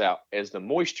evaporates out, as the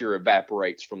moisture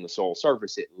evaporates from the soil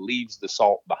surface, it leaves the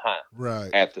salt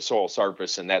behind at the soil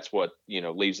surface, and that's what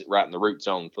leaves it right in the root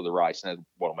zone for the rice, and that's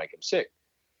what'll make them sick.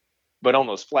 But on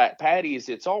those flat patties,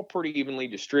 it's all pretty evenly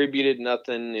distributed.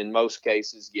 Nothing in most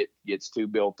cases gets too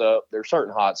built up. There are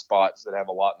certain hot spots that have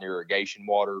a lot of irrigation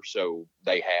water, so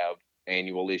they have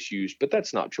annual issues, but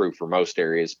that's not true for most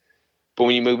areas. But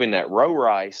when you move in that row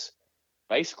rice,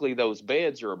 basically those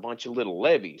beds are a bunch of little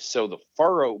levees, so the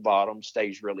furrow bottom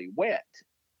stays really wet.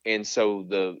 And so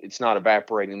it's not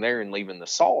evaporating there and leaving the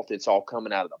salt. It's all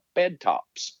coming out of the bed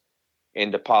tops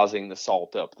and depositing the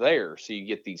salt up there. So you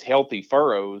get these healthy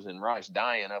furrows and rice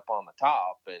dying up on the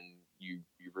top, and you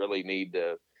really need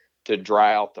to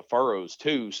dry out the furrows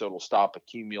too, so it'll stop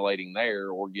accumulating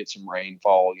there, or get some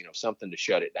rainfall, something to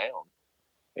shut it down.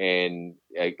 And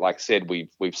like I said,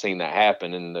 we've seen that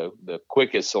happen, and the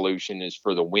quickest solution is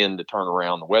for the wind to turn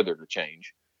around, the weather to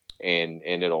change, and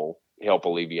it'll help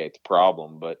alleviate the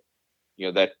problem. But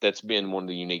that's been one of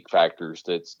the unique factors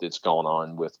that's gone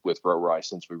on with row rice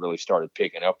since we really started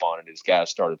picking up on it, as guys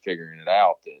started figuring it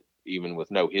out, that even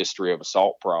with no history of a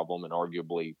salt problem, and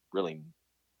arguably really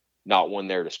not one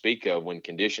there to speak of when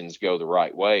conditions go the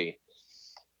right way,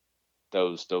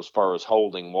 those furrows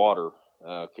holding water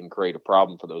can create a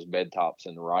problem for those bed tops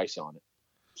and the rice on it.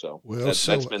 So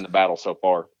that's been the battle so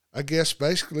far. I guess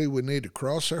basically we need to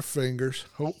cross our fingers,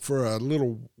 hope for a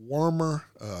little warmer,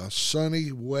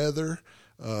 sunny weather.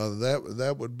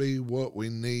 That would be what we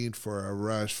need for our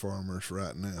rice farmers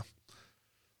right now.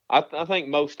 I think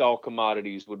most all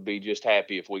commodities would be just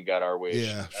happy if we got our wish.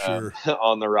 Yeah, sure.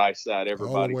 On the rice side, All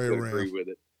everybody the way could around. agree with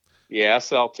it. Yeah, I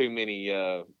saw too many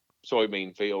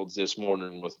soybean fields this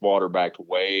morning with water backed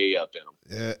way up in them.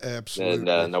 Yeah,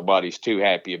 absolutely. And nobody's too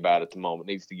happy about it at the moment.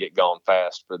 It needs to get going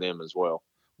fast for them as well.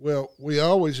 Well, we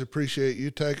always appreciate you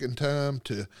taking time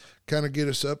to kind of get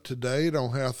us up to date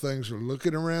on how things are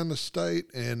looking around the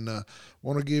state, and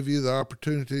want to give you the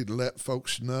opportunity to let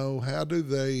folks know how do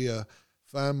they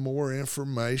find more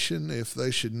information if they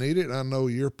should need it. I know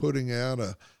you're putting out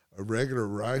a regular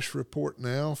rice report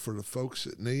now for the folks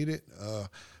that need it.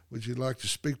 Would you like to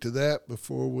speak to that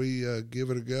before we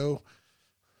give it a go?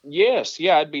 Yes,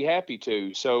 yeah, I'd be happy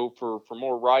to. So for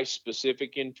more rice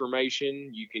specific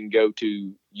information, you can go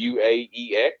to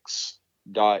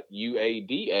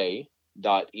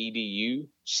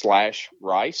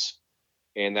uaex.uada.edu/rice,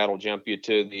 and that'll jump you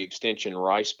to the Extension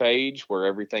Rice page where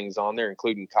everything's on there,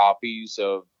 including copies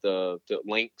of the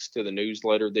links to the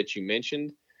newsletter that you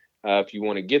mentioned. If you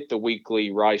want to get the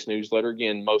weekly rice newsletter,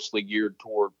 again, mostly geared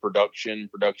toward production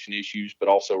issues, but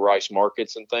also rice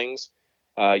markets and things,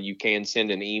 you can send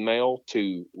an email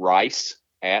to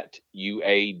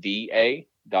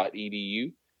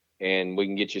rice@uada.edu, and we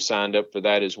can get you signed up for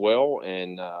that as well.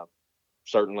 And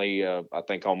certainly, I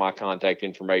think all my contact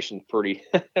information is pretty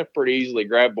easily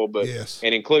grabbable, but Yes.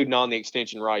 and including on the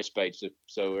Extension Rice page,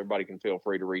 so everybody can feel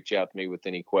free to reach out to me with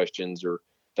any questions or if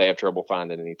they have trouble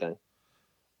finding anything.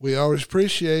 We always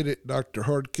appreciate it, Dr.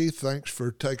 Hardkey. Thanks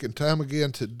for taking time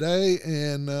again today,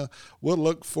 and we'll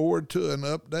look forward to an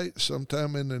update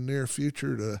sometime in the near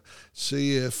future to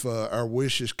see if our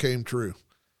wishes came true.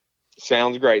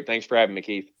 Sounds great. Thanks for having me,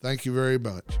 Keith. Thank you very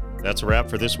much. That's a wrap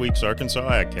for this week's Arkansas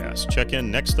AgCast. Check in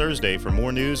next Thursday for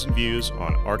more news and views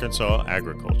on Arkansas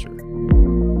agriculture.